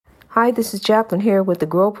Hi, this is Jacqueline here with the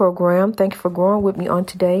Grow Program. Thank you for growing with me on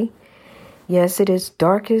today. Yes, it is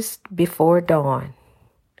darkest before dawn,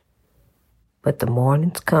 but the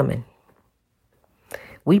morning's coming.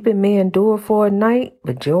 Weeping may endure for a night,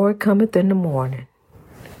 but joy cometh in the morning.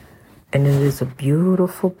 And it is a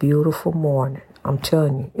beautiful, beautiful morning. I'm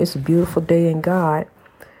telling you, it's a beautiful day in God.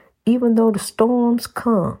 Even though the storms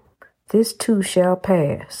come, this too shall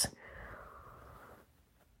pass.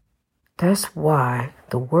 That's why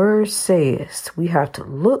the word says we have to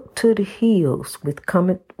look to the hills which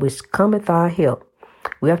cometh our help.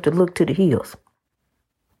 We have to look to the hills.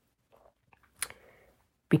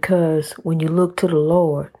 Because when you look to the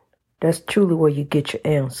Lord, that's truly where you get your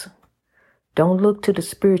answer. Don't look to the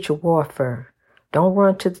spiritual warfare. Don't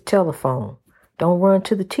run to the telephone. Don't run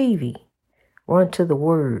to the TV. Run to the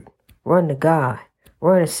Word. Run to God.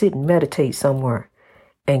 Run and sit and meditate somewhere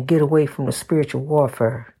and get away from the spiritual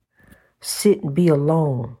warfare. Sit and be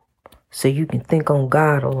alone so you can think on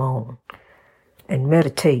God alone and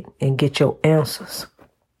meditate and get your answers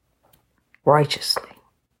righteously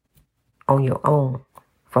on your own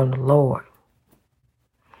from the Lord.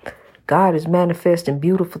 God is manifesting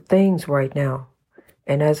beautiful things right now.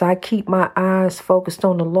 And as I keep my eyes focused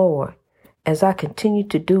on the Lord, as I continue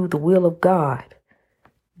to do the will of God,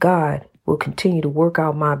 God will continue to work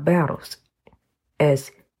out my battles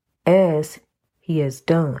as He has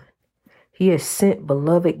done. He has sent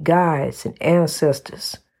beloved guides and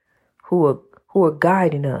ancestors who are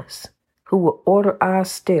guiding us, who will order our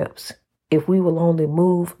steps if we will only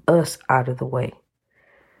move us out of the way.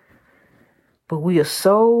 But we are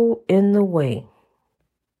so in the way.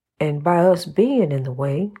 And by us being in the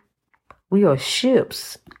way, we are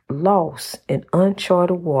ships lost in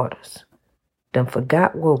uncharted waters. Done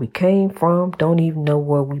forgot where we came from, don't even know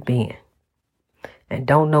where we been, and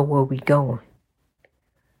don't know where we going.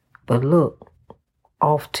 But look,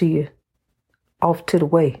 off to the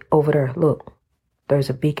way over there, look, there's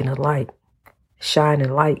a beacon of light, shining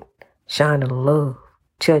love,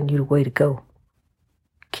 telling you the way to go.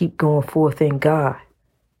 Keep going forth in God.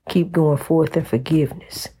 Keep going forth in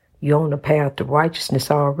forgiveness. You're on the path to righteousness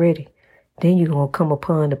already. Then you're going to come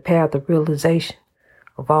upon the path of realization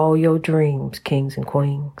of all your dreams, kings and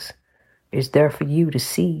queens. It's there for you to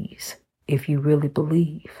seize if you really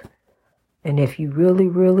believe. And if you really,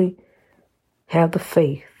 really have the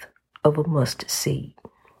faith of a mustard seed.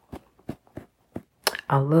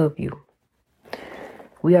 I love you.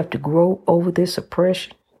 We have to grow over this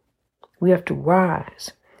oppression. We have to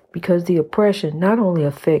rise because the oppression not only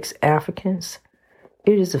affects Africans,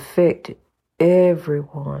 it has affected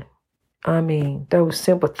everyone. I mean, there were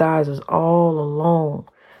sympathizers all along.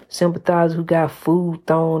 Sympathizers who got food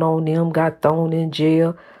thrown on them, got thrown in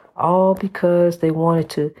jail, all because they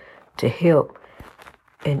wanted to help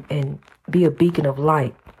and be a beacon of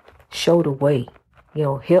light, show the way,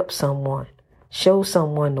 help someone, show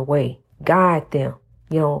someone the way, guide them.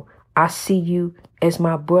 I see you as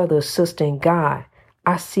my brother or sister in God.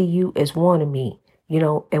 I see you as one of me,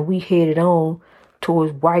 and we headed on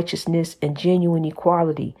towards righteousness and genuine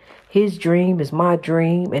equality. His dream is my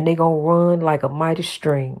dream, and they gonna run like a mighty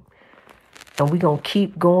stream. And we gonna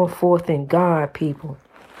keep going forth in God, people.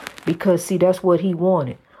 Because, see, that's what he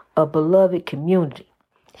wanted, a beloved community.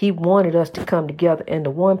 He wanted us to come together. And the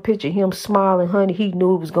one picture of him smiling, honey, he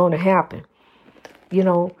knew it was going to happen.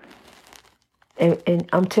 And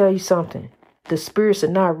I'm telling you something. The spirits are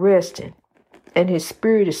not resting. And his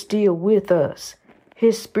spirit is still with us.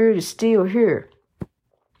 His spirit is still here.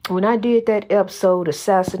 When I did that episode,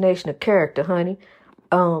 Assassination of Character, honey,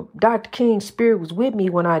 Dr. King's spirit was with me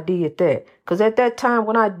when I did that. Because at that time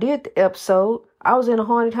when I did the episode, I was in a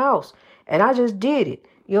haunted house. And I just did it,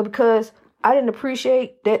 because I didn't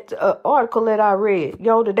appreciate that article that I read.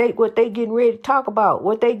 What they getting ready to talk about,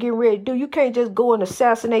 what they getting ready to do. You can't just go and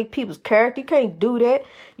assassinate people's character. You can't do that.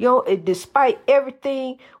 Despite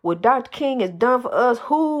everything what Dr. King has done for us,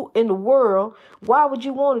 who in the world, why would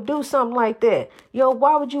you want to do something like that?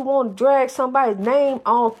 Why would you want to drag somebody's name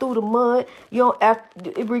all through the mud?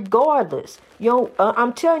 Regardless.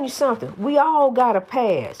 I'm telling you something. We all got a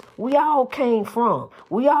past. We all came from.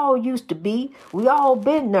 We all used to be. We all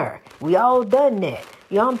been there. We all done that.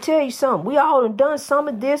 I'm telling you something. We all done some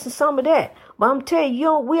of this and some of that. But I'm telling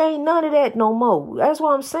you, we ain't none of that no more. That's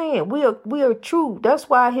what I'm saying. We are true. That's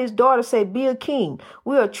why his daughter said, be a king.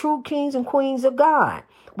 We are true kings and queens of God.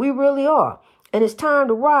 We really are. And it's time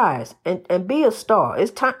to rise and be a star.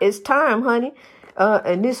 It's time, honey.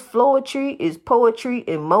 And this poetry is poetry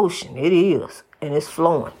in motion. It is. And it's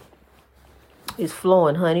flowing. It's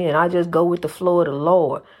flowing, honey. And I just go with the flow of the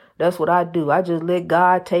Lord. That's what I do. I just let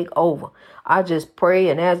God take over. I just pray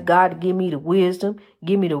and ask God to give me the wisdom,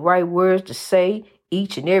 give me the right words to say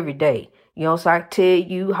each and every day. You know, so I tell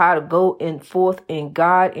you how to go in forth in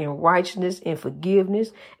God, in righteousness, in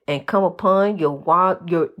forgiveness, and come upon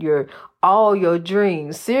your all your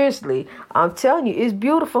dreams. Seriously, I'm telling you, it's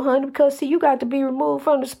beautiful, honey, because see, you got to be removed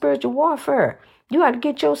from the spiritual warfare. You got to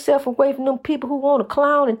get yourself away from them people who want to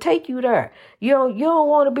clown and take you there. You don't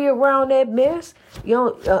want to be around that mess.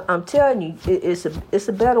 I'm telling you, it's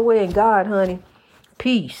a better way in God, honey.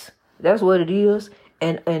 Peace. That's what it is.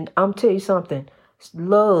 And I'm telling you something.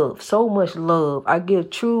 Love, so much love. I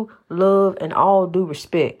give true love and all due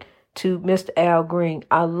respect to Mr. Al Green.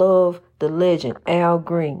 I love the legend, Al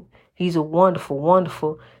Green. He's a wonderful,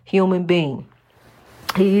 wonderful human being.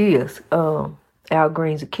 He is. Al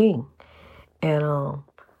Green's a king. And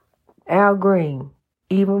Al Green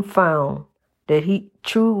even found that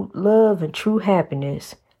true love and true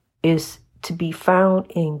happiness is to be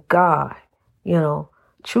found in God.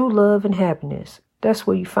 True love and happiness. That's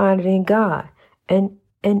where you find it in God. And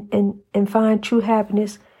find true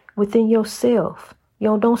happiness within yourself.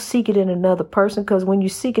 Don't seek it in another person, because when you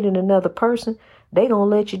seek it in another person, they gonna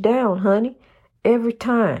let you down, honey. Every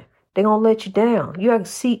time they gonna let you down. You have to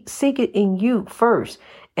seek it in you first,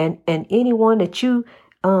 and anyone that you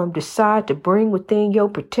decide to bring within your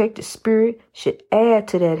protected spirit should add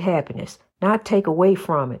to that happiness, not take away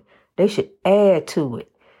from it. They should add to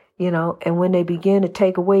it, and when they begin to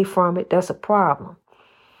take away from it, that's a problem.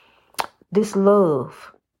 This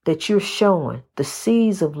love that you're showing, the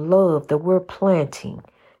seeds of love that we're planting,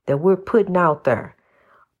 that we're putting out there,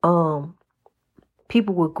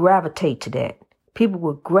 people will gravitate to that. People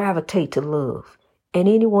will gravitate to love. And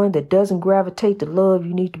anyone that doesn't gravitate to love,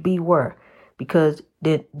 you need to beware, because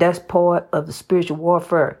that's part of the spiritual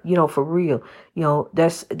warfare, for real.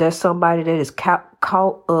 That's somebody that is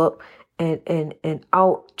caught up and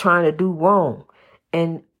out trying to do wrong.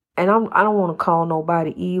 And I don't want to call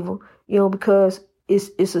nobody evil, because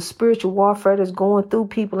it's a spiritual warfare that's going through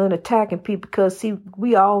people and attacking people, because see,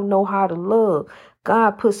 we all know how to love.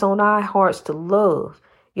 God puts on our hearts to love.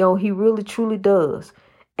 He really truly does.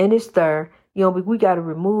 And it's there, but we got to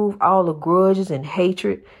remove all the grudges and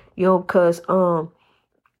hatred, because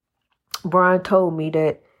Brian told me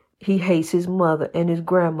that he hates his mother and his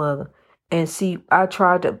grandmother. And see, I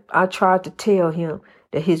tried to tell him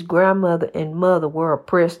that his grandmother and mother were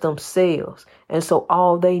oppressed themselves. And so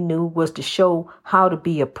all they knew was to show how to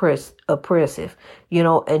be oppressive,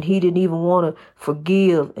 and he didn't even want to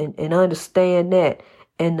forgive and understand that.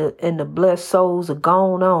 And the blessed souls are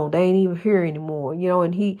gone on. They ain't even here anymore,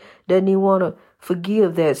 and he doesn't even want to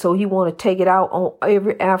forgive that. So he want to take it out on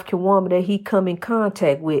every African woman that he come in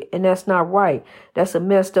contact with. And that's not right. That's a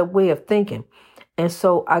messed up way of thinking. And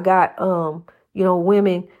so I got,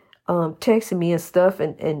 women texting me and stuff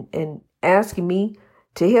and asking me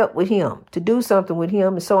to help with him, to do something with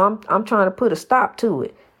him. And so I'm trying to put a stop to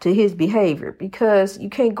it, to his behavior, because you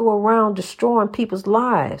can't go around destroying people's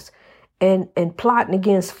lives and plotting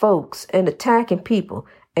against folks and attacking people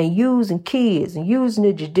and using kids and using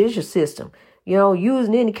the judicial system,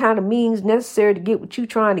 using any kind of means necessary to get what you're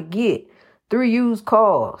trying to get. 3 used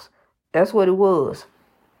cars. That's what it was.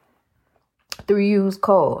 3 used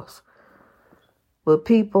cars. But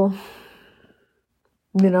people,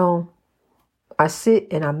 I sit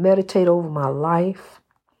and I meditate over my life,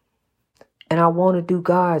 and I want to do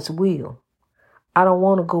God's will. I don't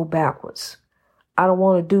want to go backwards. I don't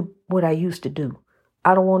want to do what I used to do.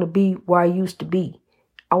 I don't want to be where I used to be.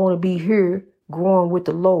 I want to be here growing with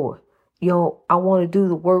the Lord. I want to do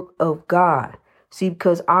the work of God. See,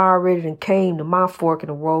 because I already done came to my fork in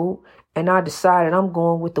the road, and I decided I'm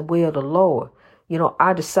going with the way of the Lord.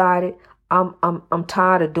 I decided I'm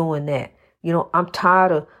tired of doing that. I'm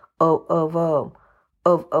tired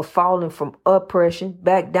of falling from oppression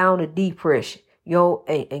back down to depression.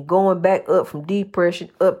 And going back up from depression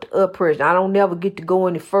up to oppression. I don't never get to go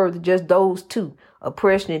any further, just those two,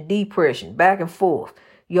 oppression and depression, back and forth.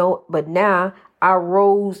 But now I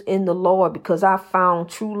rose in the Lord because I found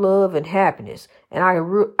true love and happiness. And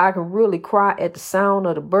I can really cry at the sound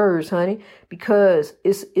of the birds, honey, because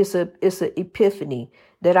it's a epiphany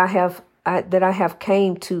that I have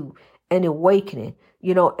came to, an awakening.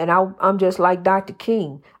 And I'm just like Dr.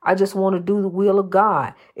 King. I just want to do the will of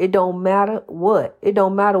God. It don't matter what. It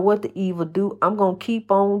don't matter what the evil do. I'm going to keep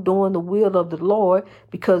on doing the will of the Lord,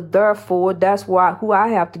 because therefore that's who I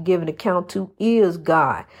have to give an account to is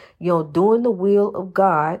God. Doing the will of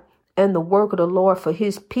God and the work of the Lord for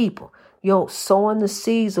his people. Sowing the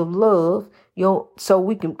seeds of love, so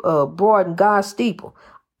we can broaden God's steeple.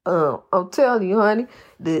 I'm telling you, honey,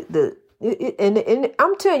 the And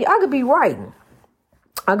I'm telling you, I could be writing.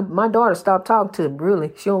 My daughter stopped talking to me,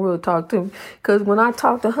 really. She don't really talk to me. Because when I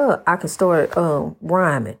talk to her, I can start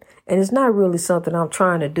rhyming. And it's not really something I'm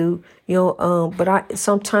trying to do, but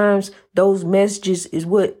sometimes those messages is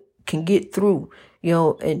what can get through,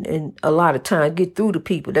 and a lot of times get through to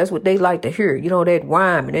people. That's what they like to hear, that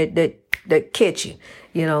rhyme and that catchy,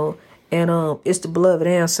 and it's the beloved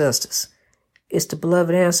ancestors. It's the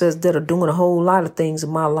beloved ancestors that are doing a whole lot of things in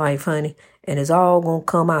my life, honey. And it's all going to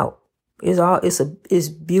come out. It's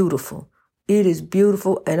beautiful. It is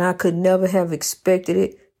beautiful. And I could never have expected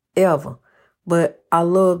it ever. But I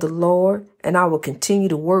love the Lord, and I will continue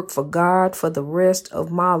to work for God for the rest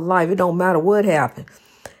of my life. It don't matter what happened.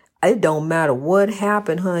 It don't matter what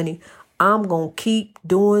happened, honey. I'm going to keep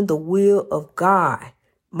doing the will of God.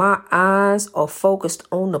 My eyes are focused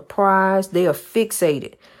on the prize. They are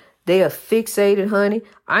fixated. They are fixated, honey.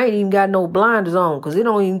 I ain't even got no blinders on because it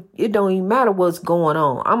don't even matter what's going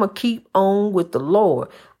on. I'm going to keep on with the Lord.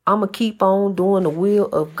 I'm going to keep on doing the will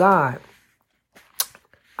of God.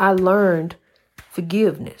 I learned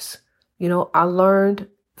forgiveness. I learned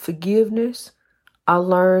forgiveness. I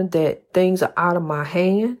learned that things are out of my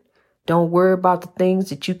hand. Don't worry about the things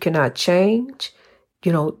that you cannot change.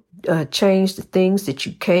 Change the things that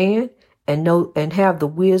you can and know and have the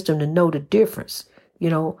wisdom to know the difference,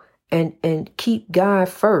 and keep God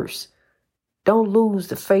first. Don't lose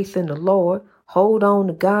the faith in the Lord. Hold on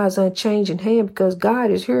to God's unchanging hand because God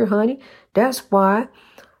is here, honey. That's why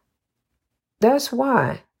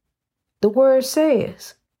the word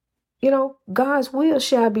says, God's will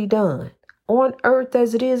shall be done on earth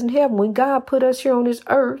as it is in heaven. When God put us here on this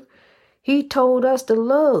earth, he told us to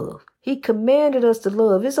love. He commanded us to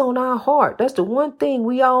love. It's on our heart. That's the one thing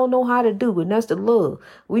we all know how to do, and that's to love.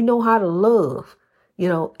 We know how to love,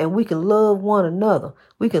 and we can love one another.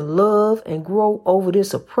 We can love and grow over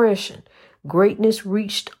this oppression. Greatness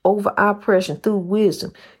reached over oppression through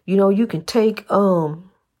wisdom. You can take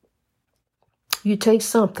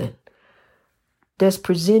something that's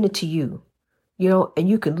presented to you, and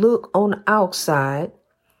you can look on the outside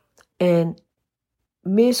and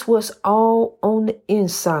miss what's all on the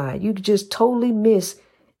inside. You could just totally miss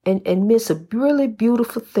and miss a really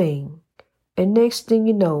beautiful thing. And next thing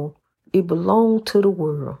you know, it belonged to the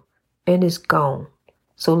world and it's gone.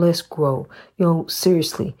 So let's grow.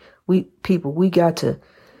 Seriously, we got to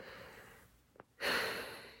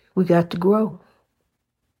grow.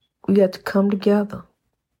 We got to come together.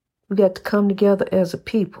 We got to come together as a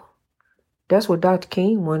people. That's what Dr.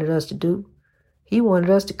 King wanted us to do. He wanted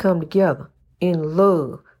us to come together in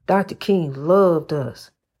love. Dr. King loved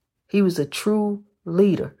us. He was a true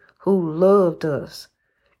leader who loved us.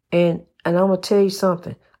 And I'm going to tell you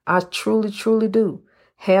something. I truly, truly do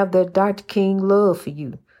have that Dr. King love for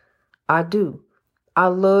you. I do. I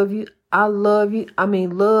love you. I love you. I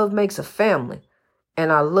mean, love makes a family.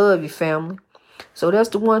 And I love you, family. So that's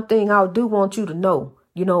the one thing I do want you to know.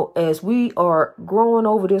 As we are growing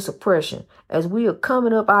over this oppression, as we are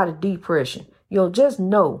coming up out of depression, just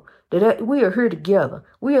know that we are here together.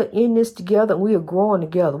 We are in this together and we are growing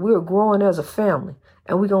together. We are growing as a family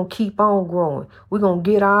and we're going to keep on growing. We're going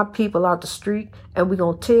to get our people out the street and we're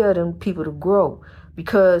going to tell them people to grow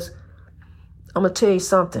because I'm going to tell you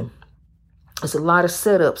something. There's a lot of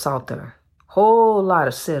setups out there. Whole lot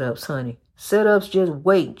of setups, honey. Setups just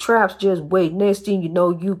wait. Traps just wait. Next thing you know,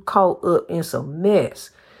 you caught up in some mess.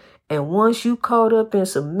 And once you caught up in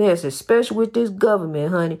some mess, especially with this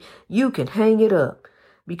government, honey, you can hang it up.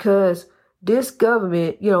 Because this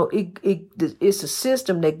government, it's a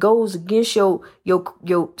system that goes against your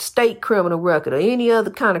state criminal record or any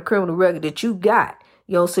other kind of criminal record that you got.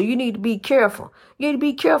 So you need to be careful. You need to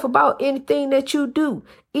be careful about anything that you do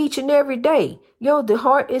each and every day. The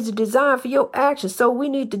heart is designed for your actions. So we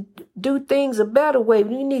need to do things a better way.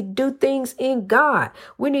 We need to do things in God.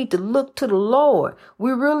 We need to look to the Lord.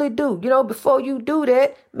 We really do. Before you do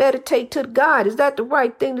that, meditate to God. Is that the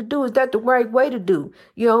right thing to do? Is that the right way to do?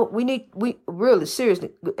 We really seriously,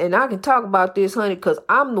 and I can talk about this, honey, because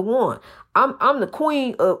I'm the one. I'm the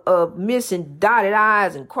queen of missing dotted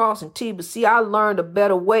I's and crossing T's. But see, I learned a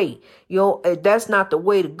better way. That's not the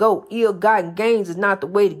way to go. Ill-gotten gains is not the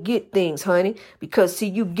way to get things, honey. Because see,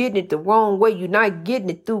 you getting it the wrong way. You're not getting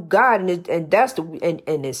it through God, and that's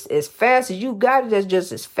as fast as you got it, that's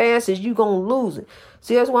just as fast as you gonna lose it.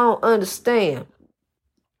 See, that's why I don't understand.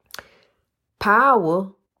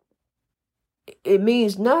 Power, it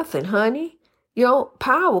means nothing, honey.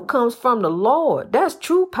 Power comes from the Lord. That's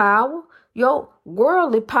true power.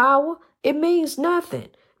 Worldly power, it means nothing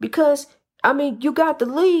because, you got to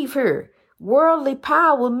leave here. Worldly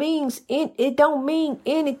power means it don't mean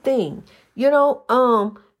anything.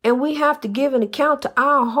 And we have to give an account to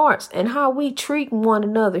our hearts and how we treat one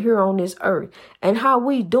another here on this earth and how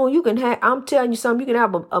we doing. You can have, I'm telling you something, you can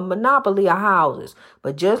have a monopoly of houses,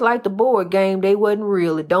 but just like the board game, they wasn't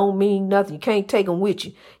real. It don't mean nothing. You can't take them with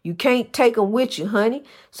you. You can't take them with you, honey.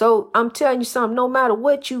 So I'm telling you something, no matter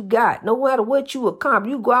what you got, no matter what you accomplish,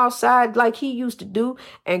 you go outside like he used to do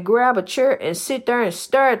and grab a chair and sit there and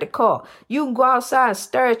stare at the car. You can go outside and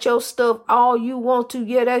stare at your stuff all you want to.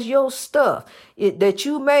 Yeah, that's your stuff that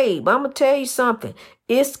you made. But I'm going to tell you something.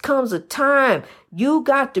 It comes a time you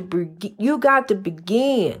got to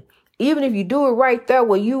begin. Even if you do it right there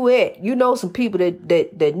where you at, you know some people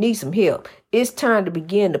that need some help. It's time to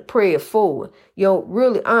begin to pray it forward.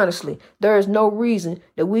 Really, honestly, there is no reason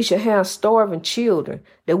that we should have starving children.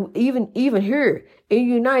 That even here in the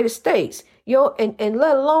United States, and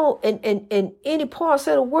let alone in any parts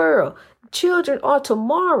of the world, children are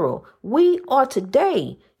tomorrow. We are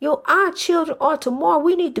today. Our children are tomorrow.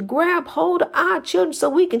 We need to grab hold of our children so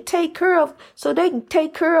they can take care of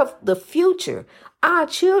the future. Our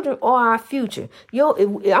children are our future.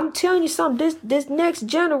 I'm telling you something, this next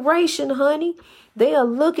generation, honey, they are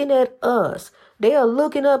looking at us. They are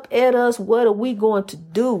looking up at us. What are we going to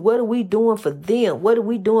do? What are we doing for them? What are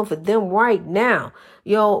we doing for them right now?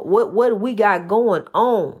 What do we got going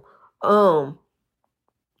on?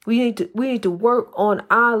 We need to work on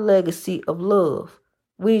our legacy of love.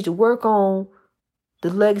 We need to work on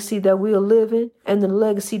the legacy that we are living and the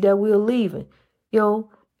legacy that we are leaving.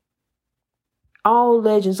 All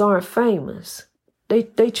legends aren't famous.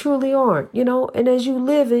 They truly aren't, and as you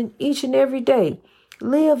live in each and every day,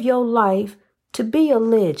 live your life to be a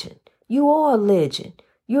legend. You are a legend.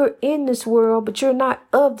 You're in this world, but you're not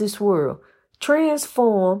of this world.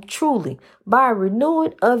 Transform truly by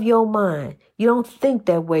renewing of your mind. You don't think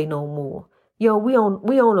that way no more. We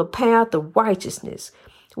on a path of righteousness.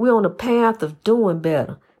 We on a path of doing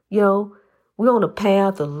better. We on a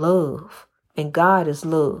path of love, and God is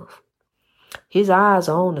love. His eyes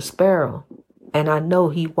are on the sparrow, and I know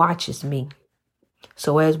he watches me.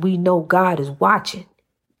 So as we know God is watching,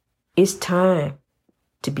 it's time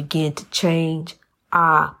to begin to change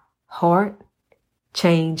our heart,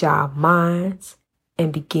 change our minds,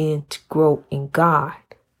 and begin to grow in God,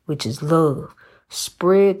 which is love.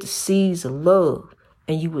 Spread the seeds of love,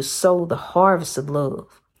 and you will sow the harvest of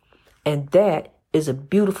love. And that is a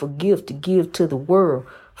beautiful gift to give to the world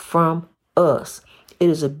from us. It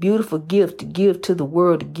is a beautiful gift to give to the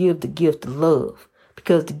world, to give the gift of love,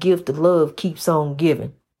 because the gift of love keeps on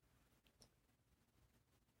giving.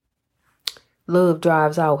 Love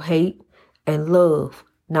drives out hate, and love,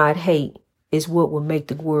 not hate, is what will make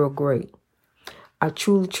the world great. I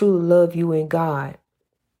truly, truly love you in God.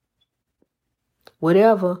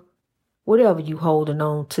 Whatever you holding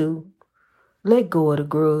on to, let go of the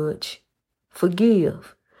grudge.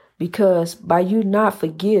 Forgive, because by you not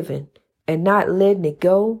forgiving and not letting it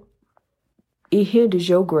go, it hinders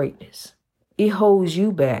your greatness. It holds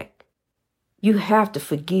you back. You have to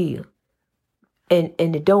forgive. And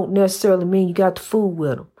it don't necessarily mean you got to fool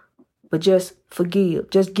with them, but just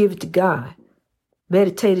forgive. Just give it to God.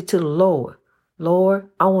 Meditate it to the Lord. Lord,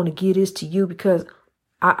 I want to give this to you because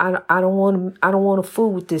I don't want to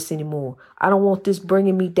fool with this anymore. I don't want this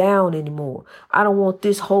bringing me down anymore. I don't want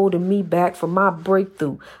this holding me back from my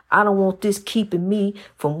breakthrough. I don't want this keeping me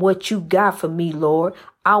from what you got for me, Lord.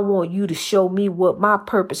 I want you to show me what my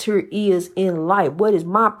purpose here is in life. What is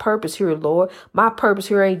my purpose here, Lord? My purpose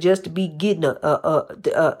here ain't just to be getting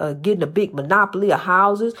a big monopoly of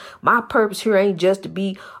houses. My purpose here ain't just to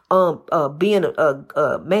be being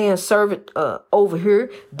a manservant over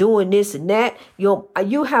here doing this and that.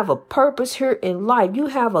 You have a purpose here in life. You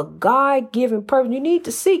have a God-given purpose. You need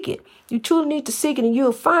to seek it. You truly need to seek it, and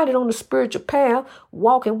you'll find it on the spiritual path,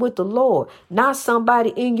 walking with the Lord. Not somebody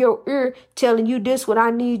in your ear telling you this what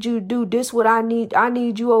I need you to do, this what I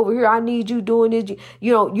need you over here, I need you doing this.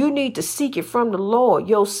 You need to seek it from the Lord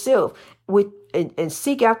yourself and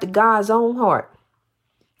seek after God's own heart.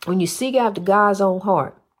 When you seek after God's own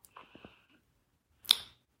heart,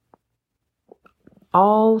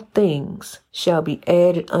 all things shall be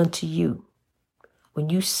added unto you. When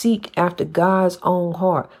you seek after God's own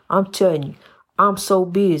heart, I'm telling you, I'm so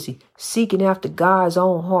busy seeking after God's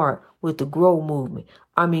own heart with the Grow movement.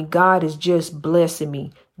 I mean, God is just blessing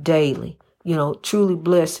me daily, truly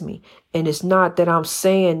blessing me. And it's not that I'm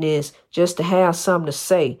saying this just to have something to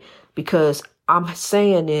say, because I'm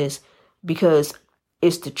saying this because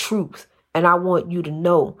it's the truth. And I want you to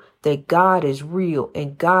know that God is real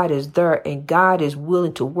and God is there and God is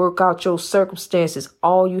willing to work out your circumstances.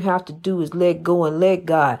 All you have to do is let go and let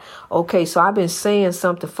God. Okay, so I've been saying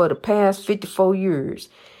something for the past 54 years.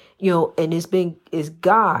 and it's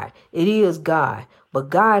God. It is God. But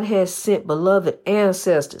God has sent beloved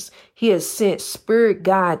ancestors. He has sent spirit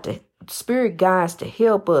guides to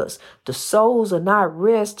help us. The souls are not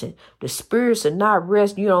resting. The spirits are not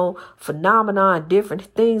resting. Phenomena, different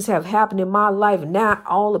things have happened in my life. Now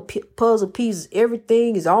all the puzzle pieces,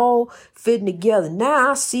 everything is all fitting together.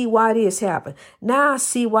 Now I see why this happened. Now I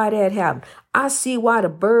see why that happened. I see why the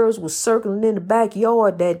birds were circling in the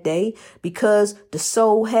backyard that day, because the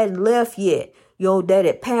soul hadn't left yet. That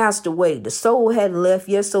had passed away. The soul hadn't left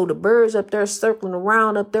yet. So the birds up there circling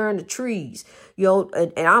around up there in the trees,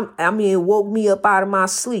 and it woke me up out of my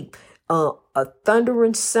sleep. A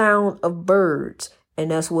thundering sound of birds. And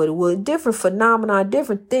that's what it was. Different phenomena,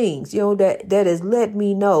 different things, that has let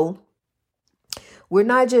me know we're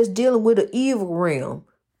not just dealing with an evil realm.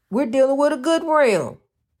 We're dealing with a good realm,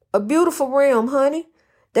 a beautiful realm, honey,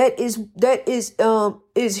 that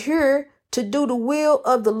is here to do the will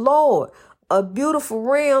of the Lord. A beautiful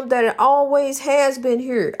realm that it always has been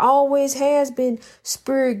here. It always has been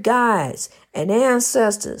spirit guides and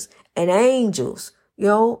ancestors and angels,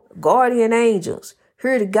 guardian angels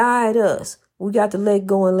here to guide us. We got to let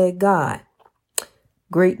go and let God.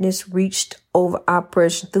 Greatness reached over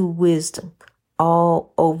oppression through wisdom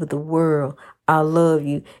all over the world. I love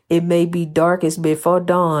you. It may be darkest before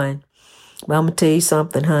dawn, but I'm going to tell you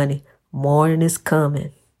something, honey. Morning is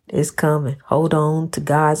coming. It's coming. Hold on to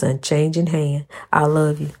God's unchanging hand. I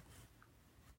love you.